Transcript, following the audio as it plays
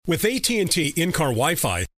With AT&T in-car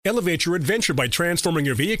Wi-Fi, elevate your adventure by transforming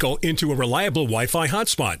your vehicle into a reliable Wi-Fi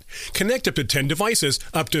hotspot. Connect up to 10 devices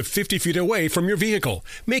up to 50 feet away from your vehicle,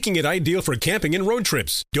 making it ideal for camping and road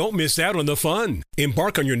trips. Don't miss out on the fun.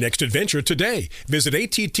 Embark on your next adventure today. Visit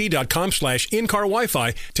att.com/in-car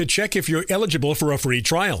Wi-Fi to check if you're eligible for a free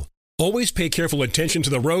trial. Always pay careful attention to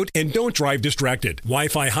the road and don't drive distracted.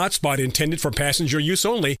 Wi-Fi hotspot intended for passenger use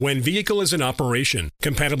only when vehicle is in operation.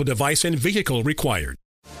 Compatible device and vehicle required.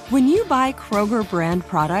 When you buy Kroger brand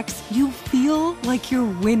products, you feel like you're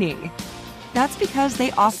winning. That's because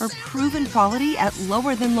they offer proven quality at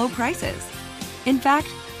lower than low prices. In fact,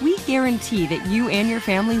 we guarantee that you and your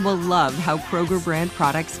family will love how Kroger brand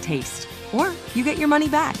products taste, or you get your money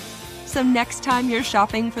back. So next time you're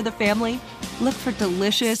shopping for the family, look for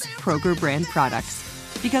delicious Kroger brand products,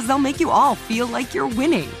 because they'll make you all feel like you're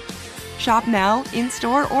winning. Shop now,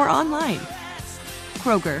 in-store, or online.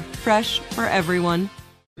 Kroger, fresh for everyone.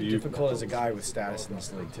 Difficult as a guy with status in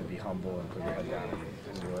this league to be humble and put your head down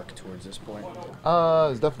and work towards this point?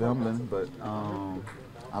 It's definitely humbling, but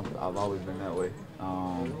I've always been that way.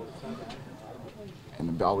 And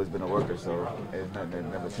I've always been a worker, so it's nothing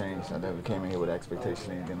that never changed. I never came in here with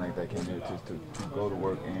expectation or anything like that. I came here just to go to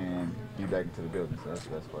work and be back into the building, so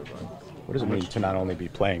that's quite fun. What does it mean to not only be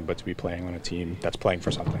playing, but to be playing on a team that's playing for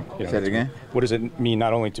something? You know, say it again? What does it mean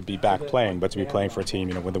not only to be back playing, but to be playing for a team,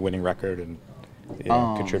 with a winning record and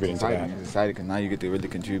contributing to that? It's exciting because now you get to really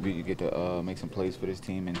contribute. You get to make some plays for this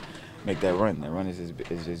team and make that run. That run is as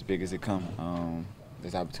big as it comes.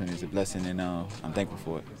 This opportunity is a blessing, and I'm thankful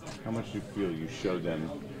for it. How much do you feel you showed them,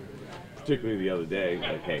 particularly the other day,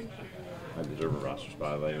 like, hey, I deserve a roster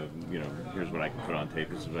spot. Like, here's what I can put on tape.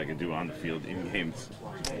 This is what I can do on the field in games.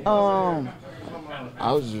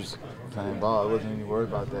 I was just playing ball. I wasn't even worried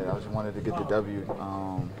about that. I just wanted to get the W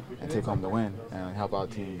and take home the win and help our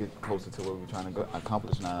team get closer to what we're trying to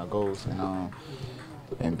accomplish in our goals.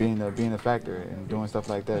 And being a factor and doing stuff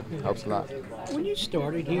like that helps a lot. When you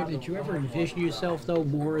started here, did you ever envision yourself though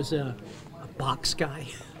more as a box guy?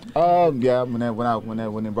 Yeah. When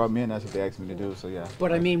they brought me in, that's what they asked me to do. So yeah.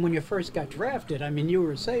 But I mean, when you first got drafted, you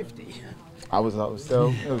were a safety. I was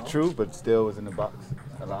still. It was true, but still was in the box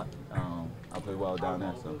a lot. I played well down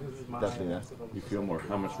there, so definitely yes.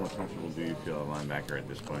 How much more comfortable do you feel a linebacker at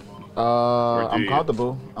this point? I'm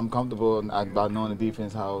comfortable. I'm comfortable about knowing the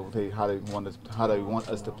defense, how they want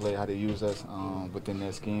us to play, how they use us within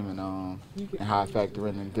their scheme, and how I factor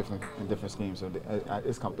in different schemes. So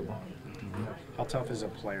it's comfortable. Mm-hmm. How tough is a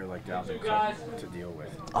player like Dalvin Cook to deal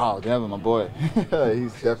with? Oh, Dalvin, my boy.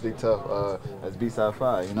 He's definitely tough. That's B-side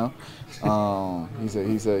 5,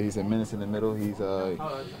 He's a menace in the middle. He's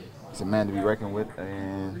a man to be reckoned with,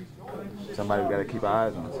 and somebody we got to keep our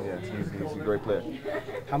eyes on. So yeah, he's a great player.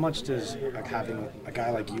 How much does having a guy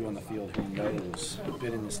like you on the field who knows, who's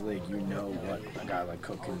been in this league, what a guy like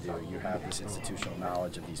Cook can do? You have this institutional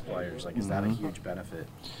knowledge of these players. Is that a huge benefit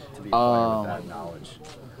to be a player with that knowledge?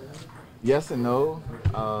 Yes and no,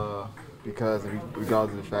 because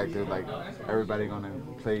regardless of the fact that everybody gonna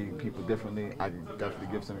play people differently, I can definitely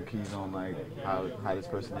give some keys on how this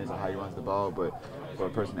person is and how he runs the ball. But for a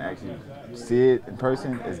person to actually see it in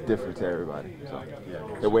person is different to everybody. So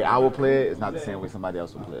the way I will play it is not the same way somebody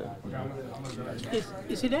else will play it.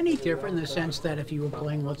 Is it any different in the sense that if you were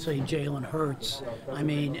playing, let's say, Jalen Hurts,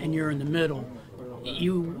 and you're in the middle,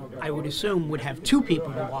 I would assume, would have two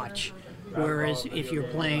people to watch? Whereas if you're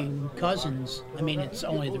playing Cousins, it's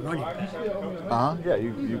only the running back. Yeah,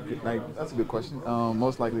 you that's a good question.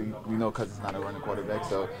 Most likely, we know Cousins is not a running quarterback,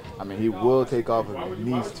 so he will take off if he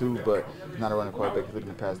needs to, but he's not a running quarterback. He's looking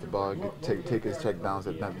to pass the ball, take his check downs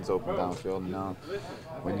if nothing's open downfield. And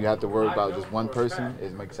when you have to worry about just one person,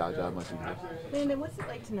 it makes our job much easier. Landon, what's it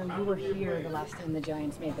like to know you were here the last time the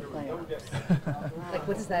Giants made the playoffs?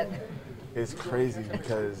 What is that? It's crazy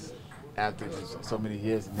because after just so many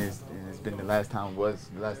years, and it's been the last time I was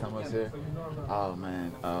here. Oh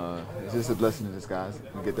man, it's just a blessing in disguise.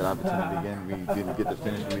 We get that opportunity again. We didn't get to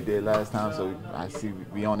finish what we did last time, so I see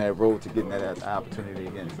we on that road to getting that opportunity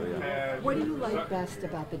again. So yeah. What do you like best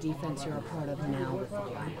about the defense you're a part of now with the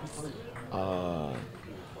Giants?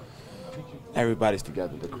 Everybody's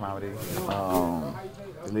together. The camaraderie,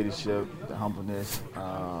 the leadership, the humbleness,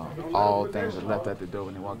 all things are left at the door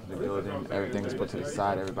when you walk into the building. Everything is put to the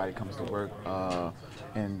side. Everybody comes to work,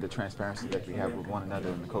 and the transparency that we have with one another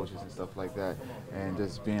and the coaches and stuff like that, and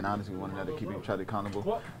just being honest with one another, keeping each other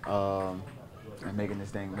accountable. and making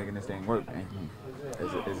this thing work. And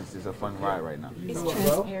it's a fun ride right now. Is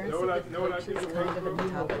transparency with coaches kind of at the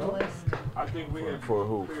top of the list? For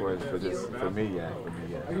who? For me, yeah.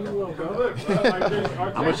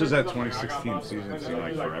 How much does that 2016 season seem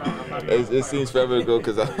like forever? It seems forever ago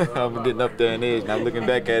because I'm getting up there in age, and I'm looking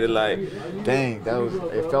back at it like, dang,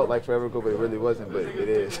 it felt like forever ago, but it really wasn't, but it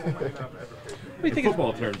is. In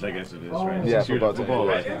football terms, I guess it is, right? Yeah, football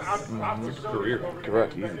right. It's a career.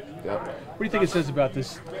 Correct. Easy. Yep. What do you think it says about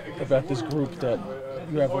this group that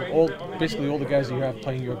you have basically all the guys that you have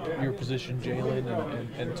playing your position, Jalen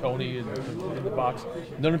and Tony in the box?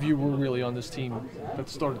 None of you were really on this team at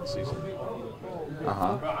the start of the season.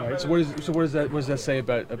 Right. So what does that say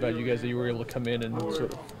about you guys that you were able to come in and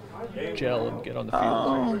sort of gel and get on the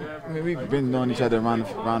field? I mean, we've been knowing each other around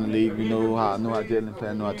the league. We know how Jalen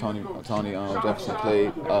played, know how Tony Jefferson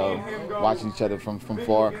played, watching each other from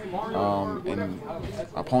far, and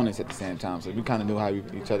opponents at the same time. So we kind of knew how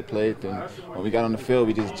each other played. And when we got on the field,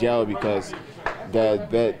 we just gelled because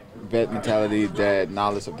that vet mentality, that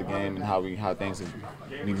knowledge of the game, and how things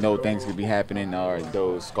we know things could be happening, or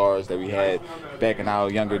those scars that we had back in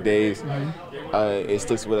our younger days. It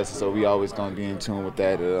sticks with us, so we always gonna be in tune with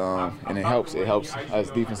that, and it helps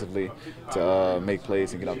us defensively to make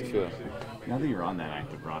plays and get off the field. Now that you're on that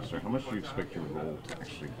active roster, how much do you expect your role to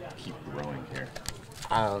actually keep growing here?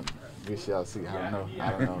 We shall see. I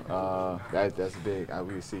don't know. That's big.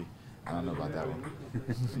 We'll see. I don't know about that one.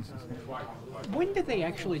 When did they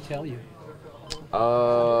actually tell you? You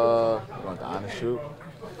want the honest truth?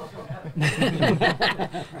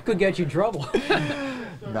 Could get you in trouble.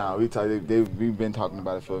 Nah, we've been talking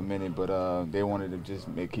about it for a minute, but they wanted to just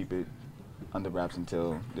keep it under wraps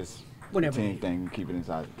until this team thing. Keep it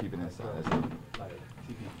inside. That's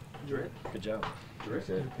it. Good job.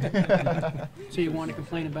 So you want to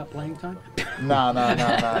complain about playing time? Nah.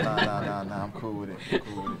 I'm cool with it.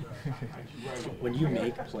 When you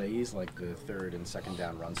make plays like the third and second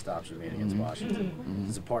down run stops you made against Washington,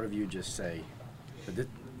 does a part of you just say,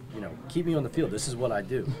 keep me on the field. This is what I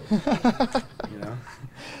do. You know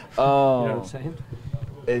what I'm saying?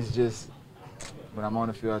 It's just when I'm on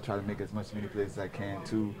the field, I try to make as many plays as I can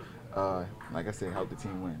to, like I said, help the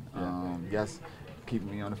team win. Yes,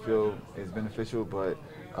 keeping me on the field is beneficial, but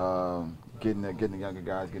getting the younger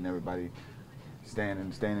guys, getting everybody staying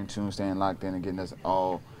in tune, staying locked in, and getting us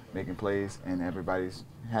all making plays, and everybody's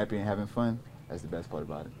happy and having fun. That's the best part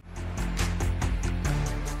about it.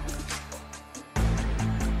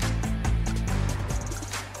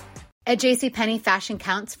 At JCPenney, fashion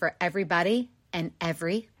counts for everybody and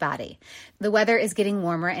every body. The weather is getting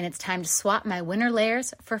warmer, and it's time to swap my winter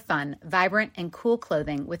layers for fun, vibrant, and cool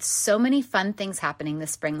clothing. With so many fun things happening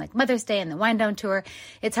this spring, like Mother's Day and the Wind Down Tour,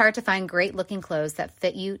 it's hard to find great-looking clothes that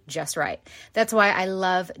fit you just right. That's why I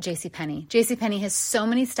love JCPenney. JCPenney has so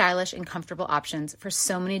many stylish and comfortable options for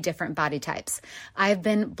so many different body types. I've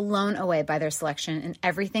been blown away by their selection, and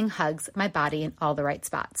everything hugs my body in all the right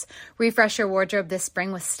spots. Refresh your wardrobe this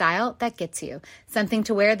spring with style that gets you. Something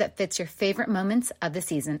to wear that fits your favorite moments of the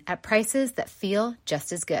season at prices that feel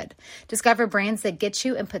just as good. Discover brands that get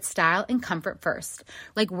you and put style and comfort first,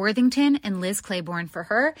 like Worthington and Liz Claiborne for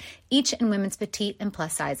her, each in women's petite and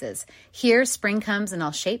plus sizes. Here, spring comes in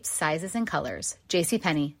all shapes, sizes, and colors.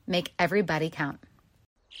 JCPenney, make everybody count.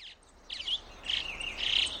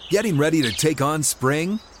 Getting ready to take on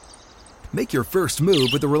spring? Make your first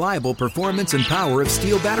move with the reliable performance and power of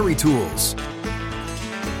Steel battery tools.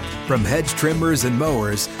 From hedge trimmers and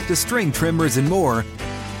mowers to string trimmers and more,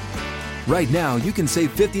 right now you can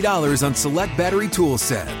save $50 on select battery tool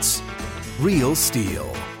sets. Real Steel.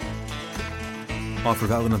 Offer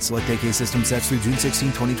valid on select AK system sets through June 16,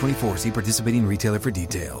 2024. See participating retailer for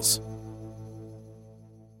details.